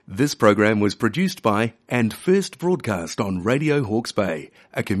This program was produced by and first broadcast on Radio Hawke's Bay,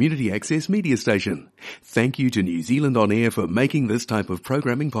 a community access media station. Thank you to New Zealand On Air for making this type of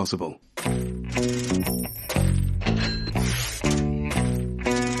programming possible.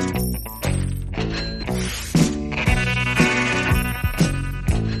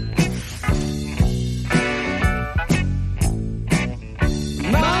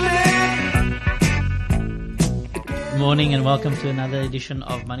 Morning and welcome to another edition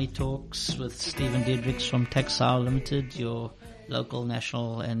of Money Talks with Stephen Diedrichs from Taxile Limited, your local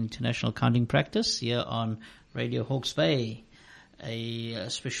national and international accounting practice here on Radio Hawke's Bay. A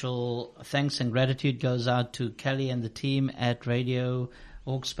special thanks and gratitude goes out to Kelly and the team at Radio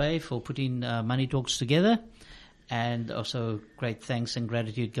Hawke's Bay for putting Money Talks together, and also great thanks and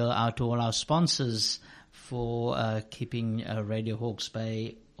gratitude go out to all our sponsors for keeping Radio Hawke's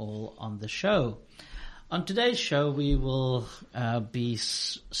Bay all on the show. On today's show, we will be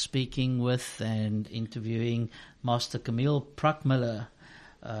speaking with and interviewing Master Camille Pruckmiller.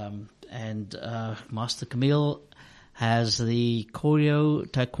 Master Camille has the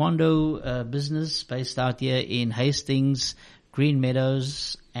Koryo Taekwondo business based out here in Hastings, Green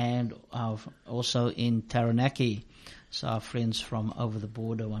Meadows, and also in Taranaki. So our friends from over the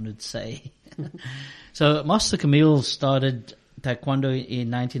border, one would say. So Master Camille started Taekwondo in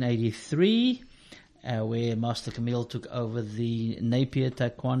 1983. Where Master Camille took over the Napier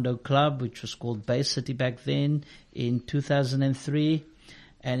Taekwondo Club, which was called Bay City back then, in 2003.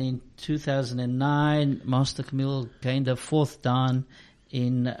 And in 2009, Master Camille gained a fourth dan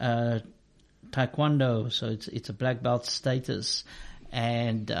in Taekwondo, so it's a black belt status.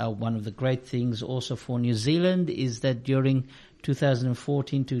 And one of the great things also for New Zealand is that during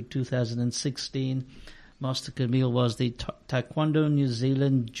 2014 to 2016, Master Camille was the Taekwondo New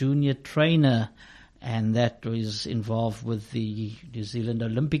Zealand junior trainer, and that was involved with the New Zealand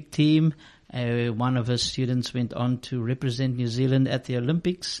Olympic team. One of her students went on to represent New Zealand at the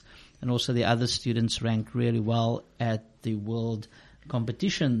Olympics, and also the other students ranked really well at the world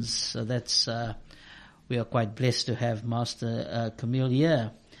competitions. So that's we are quite blessed to have Master Camille here.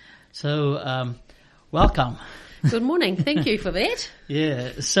 So welcome. Good morning. Thank you for that.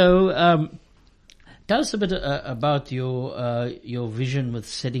 Yeah. So tell us a bit about your vision with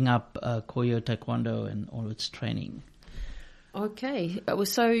setting up Koryo Taekwondo and all its training. Okay,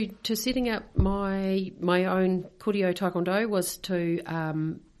 so to setting up my own Koryo Taekwondo was to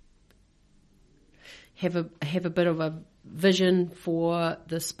have a bit of a vision for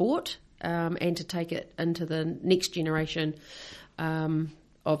the sport and to take it into the next generation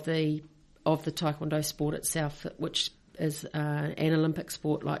of the Taekwondo sport itself, which is an Olympic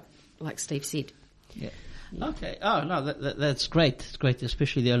sport, like Steve said. Yeah. Okay. Oh no, that's great. It's great,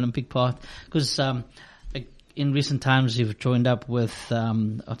 especially the Olympic part, because in recent times you've joined up with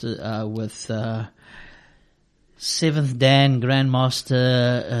seventh Dan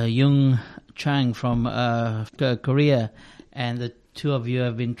Grandmaster Jung Chang from Korea, and the two of you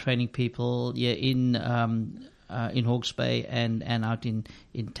have been training people in Hawke's Bay and out in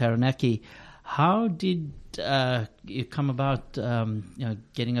Taranaki. How did you come about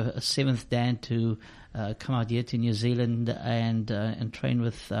getting a seventh Dan to come out here to New Zealand and train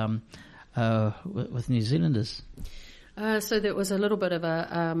with New Zealanders? So that was a little bit of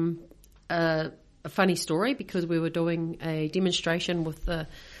a funny story, because we were doing a demonstration with the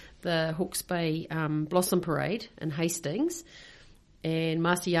Hawke's Bay Blossom Parade in Hastings, and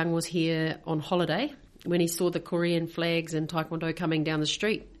Master Young was here on holiday when he saw the Korean flags and Taekwondo coming down the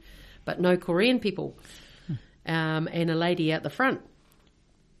street, but no Korean people, and a lady out the front.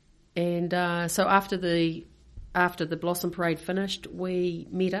 And so after the Blossom Parade finished, we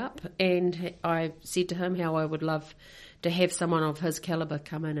met up, and I said to him how I would love to have someone of his caliber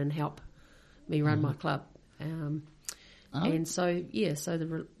come in and help me run my club. And so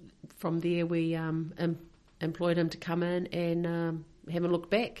from there we employed him to come in and haven't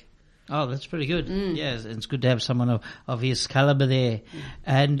looked back. Oh, that's pretty good. Yes, it's good to have someone of his caliber there.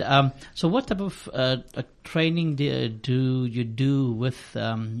 And so, what type of training do you do with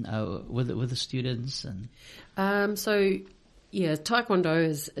the students? And Taekwondo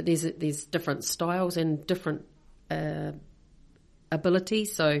is there's different styles and different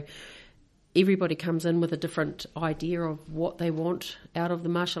abilities. So everybody comes in with a different idea of what they want out of the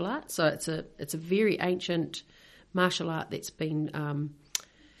martial art. So it's a very ancient martial art that's been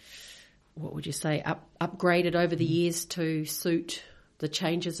what would you say, upgraded over the years to suit the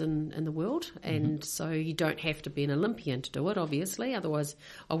changes in the world. And so you don't have to be an Olympian to do it, obviously, otherwise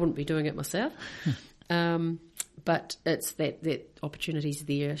I wouldn't be doing it myself. But it's that opportunity's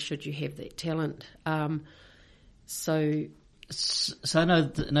there should you have that talent. So So I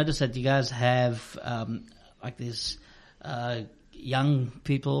notice that you guys have like these young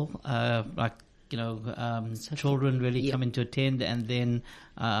people, like children really coming to attend, and then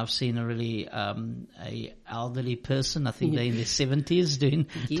I've seen a really a elderly person. I think they're in their 70s doing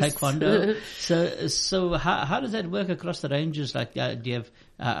taekwondo. So how does that work across the ranges? Like, do you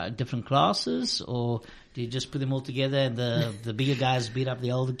have different classes, or do you just put them all together and the bigger guys beat up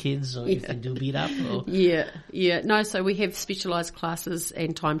the older kids, or if they do beat up? Or? No, so we have specialised classes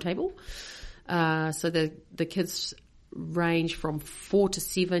and timetable. So the kids range from 4 to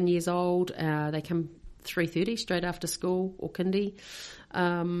 7 years old. They come 3:30 straight after school or kindy.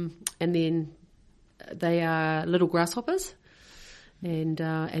 And then they are little grasshoppers. And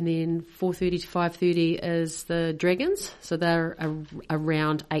then 4:30 to 5:30 is the dragons. So they're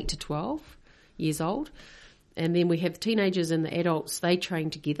around 8 to 12 years old. And then we have teenagers and the adults. They train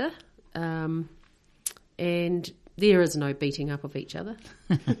together. And there is no beating up of each other.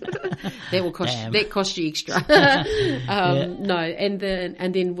 That will cost you extra. No, and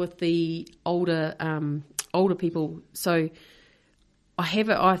then with the older people, so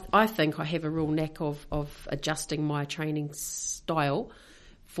I think I have a real knack of adjusting my training style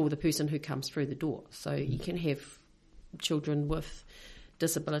for the person who comes through the door. So you can have children with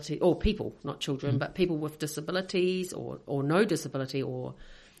disability, or people, not children, but people with disabilities or no disability, or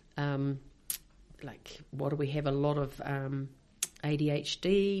like, what do we have? A lot of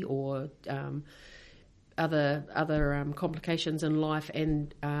ADHD or other complications in life,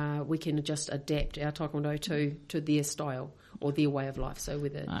 and we can just adapt our taekwondo to their style or their way of life. So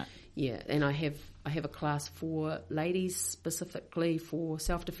and I have a class for ladies specifically for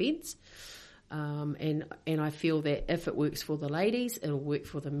self-defense, and I feel that if it works for the ladies, it'll work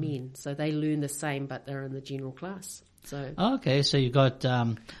for the men. So they learn the same, but they're in the general class. So okay, so you've got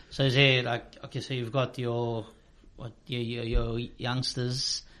so is there so you've got your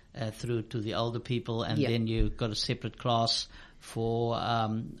youngsters through to the older people, and then you've got a separate class for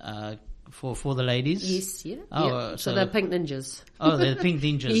the ladies. Yes, yeah. Oh, so they're pink ninjas. Oh, they're pink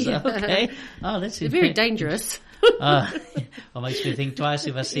ninjas. Okay. Oh, that's they're very dangerous. Well, makes me think twice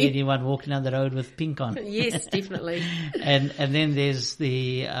if I see anyone walking down the road with pink on. Yes, definitely. And then there's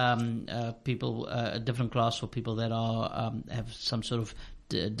the people, a different class for people that are have some sort of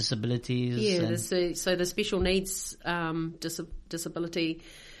disabilities. Yeah, so the special needs disability,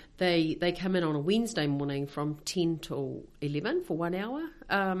 they come in on a Wednesday morning from 10 till 11 for 1 hour.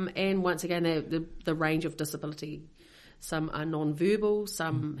 And once again, the range of disability. Some are non-verbal,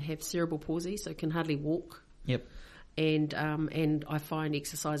 some have cerebral palsy, so can hardly walk. Yep. And I find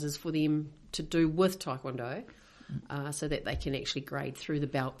exercises for them to do with taekwondo, so that they can actually grade through the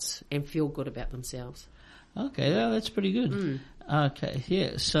belts and feel good about themselves. Okay, well, that's pretty good. Okay,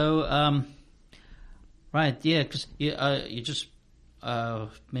 yeah. So, right, yeah, because you just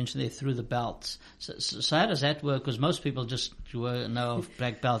mentioned there through the belts. So how does that work? Because most people just know of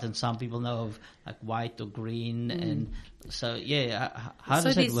black belt, and some people know of like white or green, and so how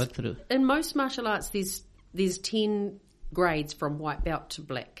does that work through? In most martial arts, there's 10 grades from white belt to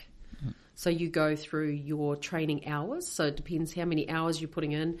black. So you go through your training hours. So it depends how many hours you're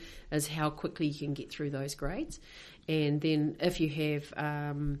putting in, is how quickly you can get through those grades. And then if you have,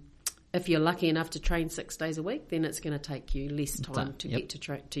 if you're lucky enough to train 6 days a week, then it's going to take you less time to get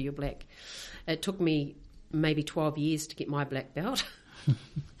to your black. It took me maybe 12 years to get my black belt.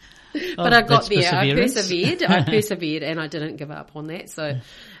 But I got there. I persevered and I didn't give up on that. So,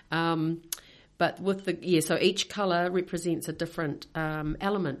 but with so each colour represents a different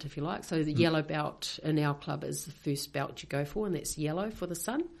element, if you like. So the yellow belt in our club is the first belt you go for, and that's yellow for the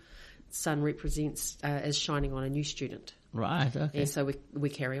sun. Sun represents is shining on a new student. Right, okay. And so we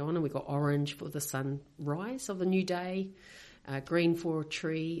carry on, and we've got orange for the sunrise of the new day, green for a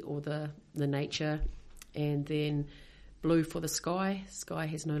tree or the nature, and then blue for the sky. Sky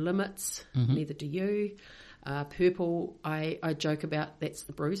has no limits, neither do you. Purple, I joke about, that's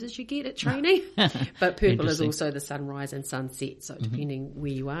the bruises you get at training, but purple is also the sunrise and sunset, so depending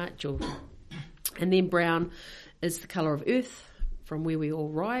where you are. And then brown is the colour of earth, from where we all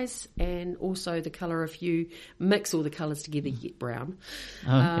rise, and also the colour, if you mix all the colours together, you get brown.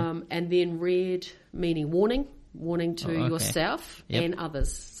 Okay. And then red, meaning warning to yourself and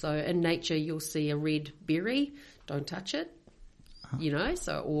others. So in nature, you'll see a red berry, don't touch it,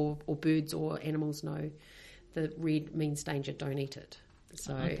 so or birds or animals know the red means danger, don't eat it.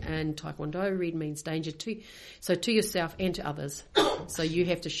 So and taekwondo, red means danger to yourself and to others. So you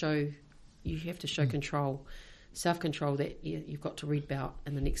have to show control. self-control that you've got to red belt,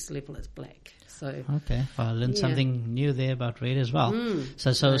 and the next level is black. So okay, well, I learned something new there about red as well.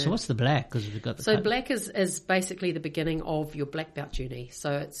 So what's the black? Because we've got the black is basically the beginning of your black belt journey.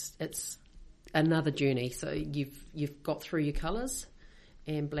 So it's another journey. So you've got through your colours,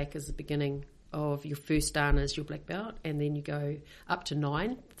 and black is the beginning of your first dan is your black belt, and then you go up to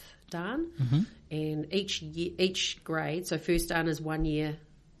 9th dan, and each grade. So first dan is 1 year,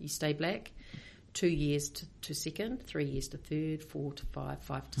 you stay black. 2 years to second, 3 years to third, 4 to 5,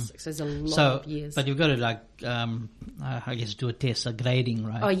 5 to 6. There's a lot of years. But you've got to I guess do a test, a grading,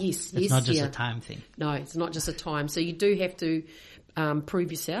 right? Oh yes, it's not just a time thing. No, it's not just a time. So you do have to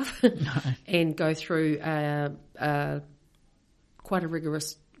prove yourself and go through quite a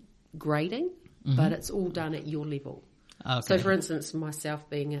rigorous grading, but it's all done at your level. Okay. So for instance, myself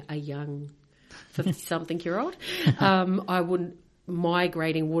being a young 50-something-year-old, my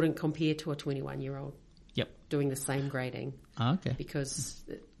grading wouldn't compare to a 21-year-old doing the same grading. Okay. Because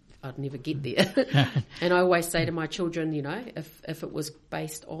I'd never get there. And I always say to my children, if it was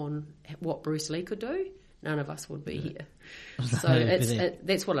based on what Bruce Lee could do, none of us would be here. So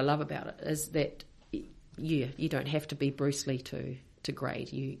that's what I love about it, is that, you don't have to be Bruce Lee to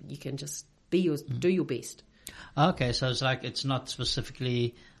grade. You can just do your best. Okay, so it's like, it's not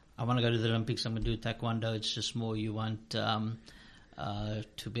specifically, I want to go to the Olympics, I'm going to do Taekwondo. It's just more you want to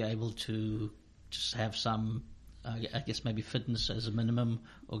be able to just have some, I guess maybe fitness as a minimum,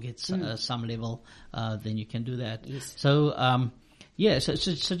 or get some level, then you can do that. Yes. So,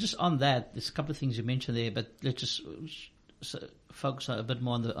 so just on that, there's a couple of things you mentioned there, but let's just focus a bit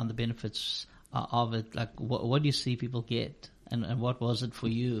more on the benefits of it. Like, what do you see people get, and what was it for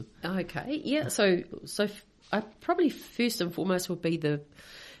you? Okay, yeah. So I probably first and foremost would be the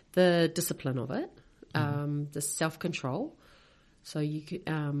discipline of it, the self-control. So you could,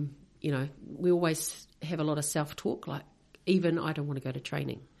 we always have a lot of self-talk, like, even I don't want to go to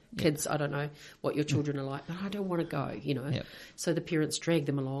training. Kids, I don't know what your children are like, but I don't want to go, Yep. So the parents drag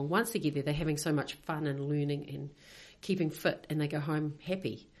them along. Once they get there, they're having so much fun and learning and keeping fit, and they go home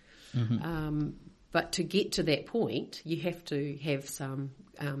happy. But to get to that point, you have to have some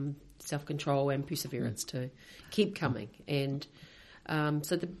self-control and perseverance to keep coming. And there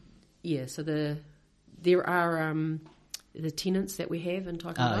are the tenets that we have in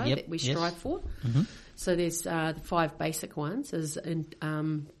Taekwondo that we strive for. So there's the 5 basic ones is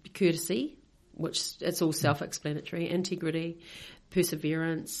courtesy, which it's all self-explanatory, integrity,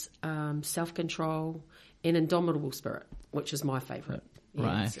 perseverance, self-control, and indomitable spirit, which is my favourite.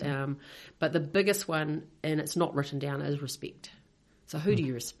 Right. But the biggest one, and it's not written down, is respect. So who do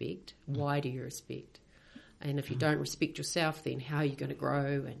you respect? Why do you respect? And if you don't respect yourself, then how are you going to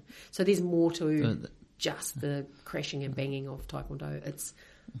grow? And so there's more to just the crashing and banging of Taekwondo.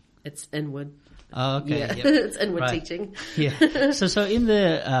 It's inward. Oh, okay. Yeah. Yep. It's inward teaching. Yeah. So in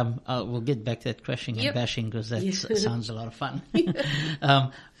the we'll get back to that crashing and bashing, because that sounds a lot of fun.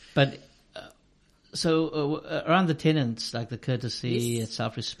 But around the tenets, like the courtesy,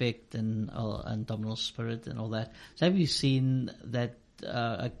 self-respect, and indomitable spirit, and all that. So have you seen that?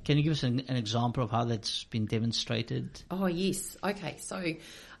 Can you give us an example of how that's been demonstrated? Oh, yes. Okay. So,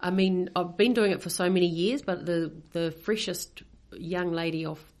 I mean, I've been doing it for so many years, but the freshest young lady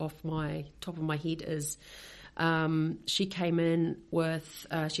off my top of my head is she came in with,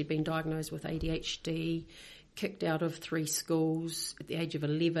 she'd been diagnosed with ADHD, kicked out of 3 schools at the age of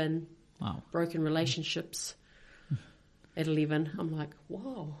 11, broken relationships at 11. I'm like,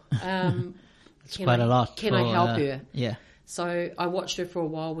 wow. It's quite a lot. Can I help her? Yeah. So I watched her for a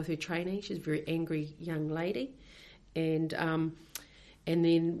while with her training. She's a very angry young lady. And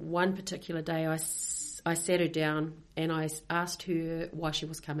then one particular day I sat her down and I asked her why she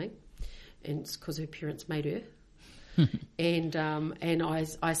was coming. And it's because her parents made her. And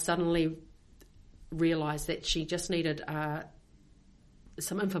I suddenly realised that she just needed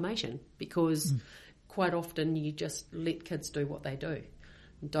some information, because quite often you just let kids do what they do.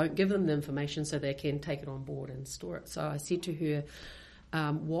 Don't give them the information so they can take it on board and store it. So I said to her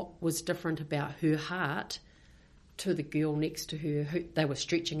what was different about her heart to the girl next to her. Who, they were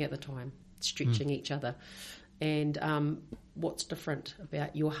stretching at the time, stretching each other. And what's different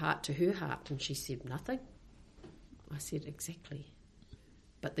about your heart to her heart? And she said, nothing. I said, exactly.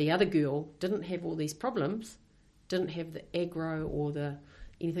 But the other girl didn't have all these problems, didn't have the aggro or the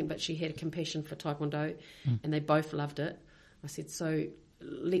anything, but she had a compassion for Taekwondo, and they both loved it. I said, so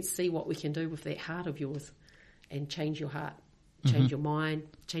let's see what we can do with that heart of yours and change your heart, change your mind,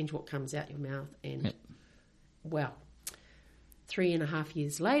 change what comes out your mouth. And, wow, 3.5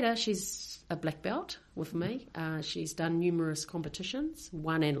 years later, she's a black belt with me. She's done numerous competitions,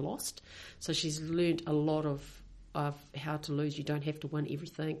 won and lost. So she's learnt a lot of how to lose. You don't have to win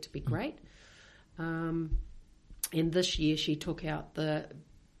everything to be great. And this year she took out the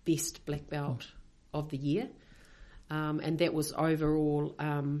best black belt of the year. And that was overall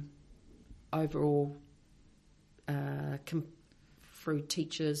through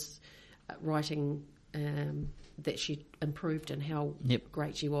teachers writing that she improved and how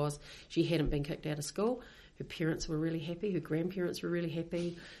great she was. She hadn't been kicked out of school. Her parents were really happy. Her grandparents were really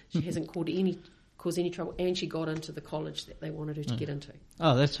happy. She hasn't caused any trouble, and she got into the college that they wanted her to get into.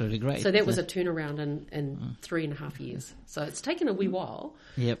 Oh, that's really great. So that was a turnaround in 3.5 years. So it's taken a wee while,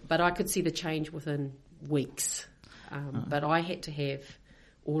 but I could see the change within weeks. But I had to have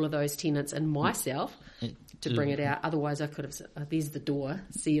all of those tenets in myself to bring it out. Otherwise, I could have said, there's the door.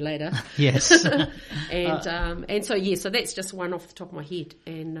 See you later. Yes. and so that's just one off the top of my head.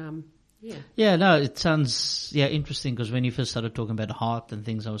 And Yeah, no, it sounds interesting, because when you first started talking about heart and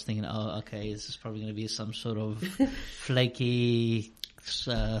things, I was thinking, oh, okay, this is probably going to be some sort of flaky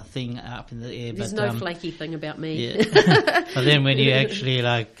thing up in the air. There's no flaky thing about me. Yeah. But then when you actually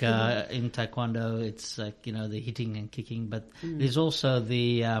in Taekwondo, it's like, the hitting and kicking, but there's also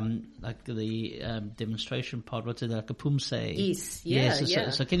the demonstration part. What's it, like a pumse?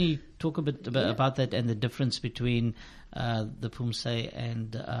 Yes, So can you talk a bit about that and the difference between the pumse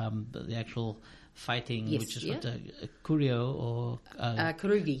and the actual fighting, which is what a kurio or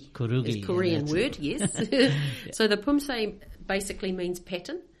kurugi. Kurugi, it's Korean word. Yes. So the pumse basically means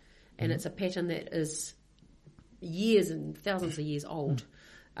pattern, and it's a pattern that is years and thousands of years old,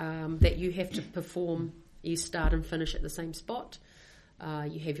 that you have to perform. You start and finish at the same spot.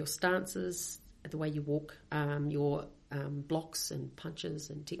 You have your stances, the way you walk, your blocks and punches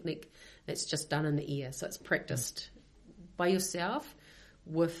and technique. That's just done in the air. So it's practiced by yourself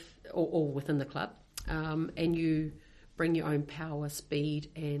or within the club, and you bring your own power, speed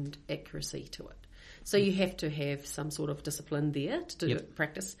and accuracy to it. So you have to have some sort of discipline there to do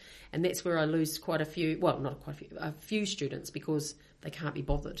practice, and that's where I lose a few students, because they can't be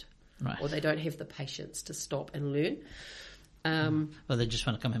bothered, or they don't have the patience to stop and learn. Well, they just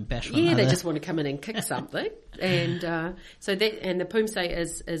want to come and bash one another. they just want to come in and kick something, and so the pumse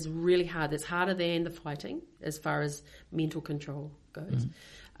is really hard. It's harder than the fighting as far as mental control goes.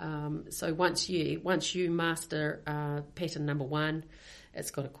 So once you master pattern number 1, it's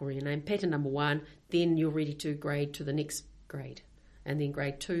got a Korean name, pattern number 1, then you're ready to grade to the next grade, and then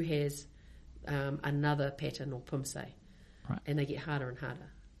grade 2 has another pattern or pumse, and they get harder and harder.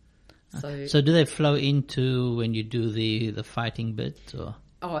 So do they flow into when you do the fighting bit, or?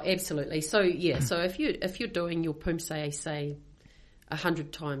 Oh, absolutely. So so if you're doing your pumse, say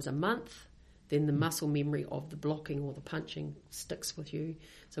 100 times a month, then the muscle memory of the blocking or the punching sticks with you.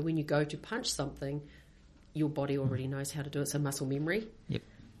 So when you go to punch something, your body already knows how to do it. So muscle memory. Yep.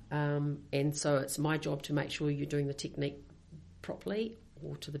 And so it's my job to make sure you're doing the technique properly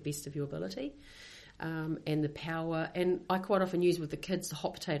or to the best of your ability, and the power. And I quite often use with the kids the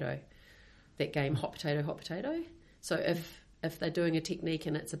hot potato. That game, hot potato. So if they're doing a technique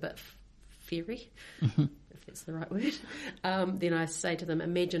and it's a bit fairy, if that's the right word, then I say to them,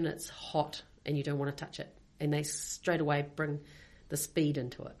 imagine it's hot and you don't want to touch it. And they straight away bring the speed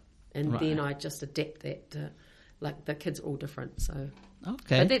into it. And then I just adapt that. Like the kids are all different. So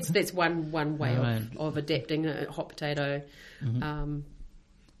but that's one way of adapting a hot potato.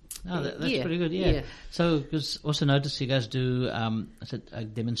 That's pretty good, yeah. So, because also notice you guys do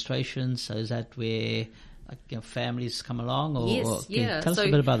demonstrations. So is that where families come along? Or tell us a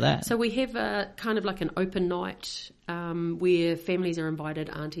bit about that. So we have kind of like an open night where families are invited,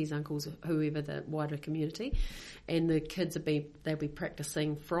 aunties, uncles, whoever, the wider community, and the kids they'll be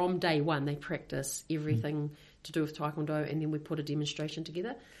practicing from day one. They practice everything to do with Taekwondo, and then we put a demonstration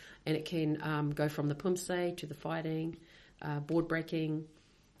together, and it can go from the pumse to the fighting, board breaking,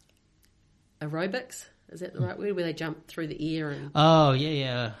 aerobics, is that the right word? Where they jump through the air and... Oh,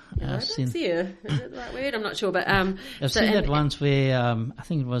 yeah. Is that the right word? I'm not sure, but... I've seen that once where, I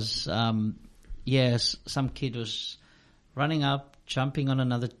think it was, some kid was running up, jumping on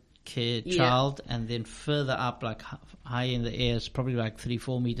another child, and then further up, like high in the air, it's probably like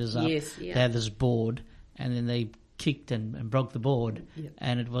 3-4 meters up. They had this board, and then they kicked and broke the board,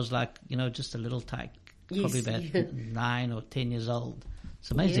 and it was like, just a little tyke, probably about 9 or 10 years old. It's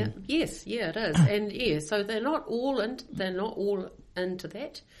amazing. It is. And so they're not all into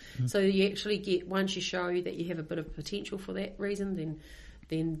that. So you actually get, once you show that you have a bit of potential for that reason,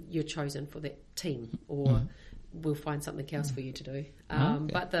 then you're chosen for that team, or we'll find something else for you to do.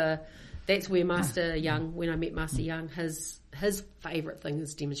 Okay. But that's where Master Young, when I met Master Young, his favourite thing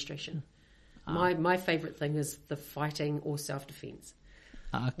is demonstration. My favourite thing is the fighting or self-defence.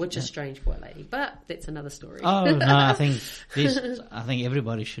 Which is strange for a lady, but that's another story. Oh no, I think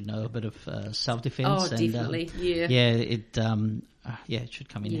everybody should know a bit of self-defense. Oh, definitely, it should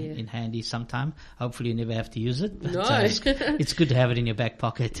come in handy sometime. Hopefully, you never have to use it. But, No, it's good to have it in your back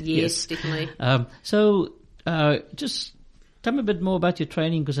pocket. Yes, definitely. So, just tell me a bit more about your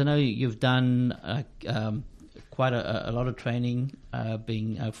training, because I know you've done quite a lot of training,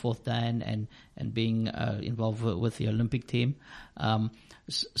 being fourth Dan and being involved with the Olympic team.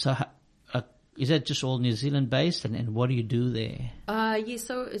 So is that just all New Zealand based, and what do you do there?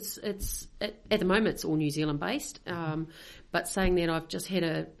 So it's at the moment it's all New Zealand based. But saying that, I've just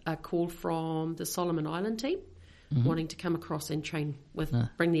had a call from the Solomon Island team wanting to come across and train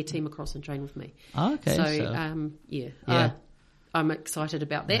bring their team across and train with me. Oh, okay. So I'm excited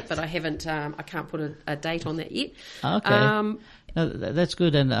about that, but I haven't. I can't put a date on that yet. Okay. No, that's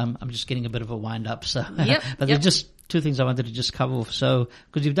good, and I'm just getting a bit of a wind up. So, Yep. But there's just two things I wanted to just cover off. So,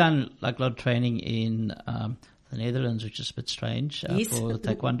 because you've done like a lot of training in the Netherlands, which is a bit strange for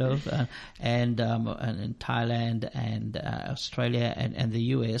Taekwondo, and in Thailand and Australia and the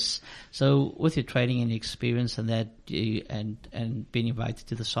US. So, with your training and your experience and that, and being invited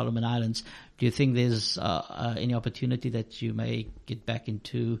to the Solomon Islands, do you think there's any opportunity that you may get back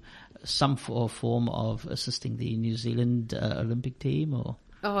into some form of assisting the New Zealand Olympic team? Or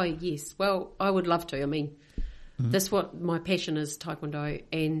Oh yes, well I would love to. I mean, that's what my passion is: Taekwondo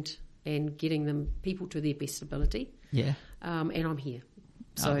and getting them people to their best ability. Yeah. And I'm here,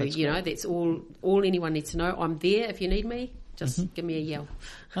 so that's that's all anyone needs to know. I'm there if you need me. Just give me a yell.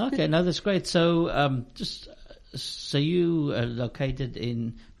 Okay, no, that's great. So so you are located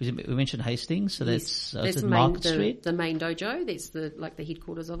in, we mentioned Hastings, so that's Market Street? The main dojo, that's the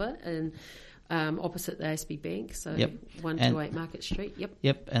headquarters of it, and opposite the ASB Bank, so 128 Market Street,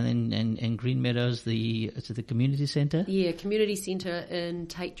 Yep, and then in Green Meadows, the community centre? Yeah, community centre in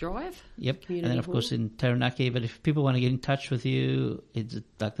Tate Drive. Yep, community and then of course in Taranaki, but if people want to get in touch with you, it's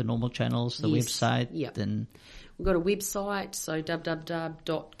like the normal channels, the website, then... We've got a website, so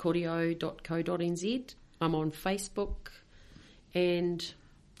www.koreo.co.nz. I'm on Facebook and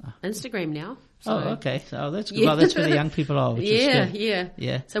Instagram now. So. Oh, okay. Oh, that's good. Well, that's where the young people are, which is good.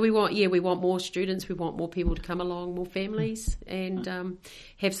 Yeah. So we want more students. We want more people to come along, more families, and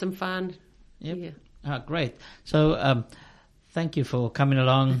have some fun. Yep. Yeah. Oh, great. So, thank you for coming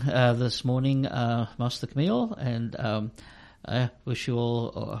along this morning, Master Camille, and I wish you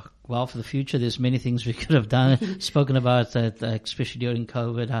all well for the future. There's many things we could have spoken about, especially during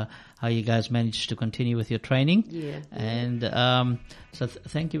COVID, how you guys managed to continue with your training. Yeah. And so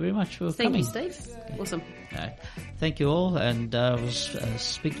thank you very much for coming. Thank you, Steve. Awesome. All right. Thank you all, and we'll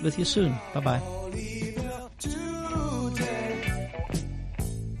speak with you soon. Bye-bye.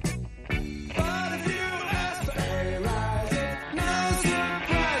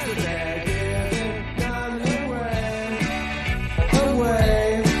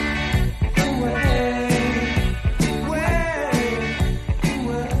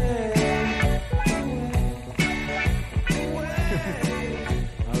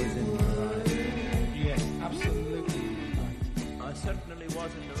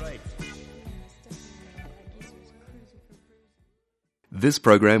 This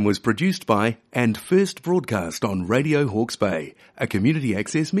program was produced by and first broadcast on Radio Hawke's Bay, a community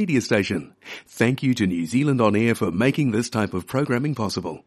access media station. Thank you to New Zealand On Air for making this type of programming possible.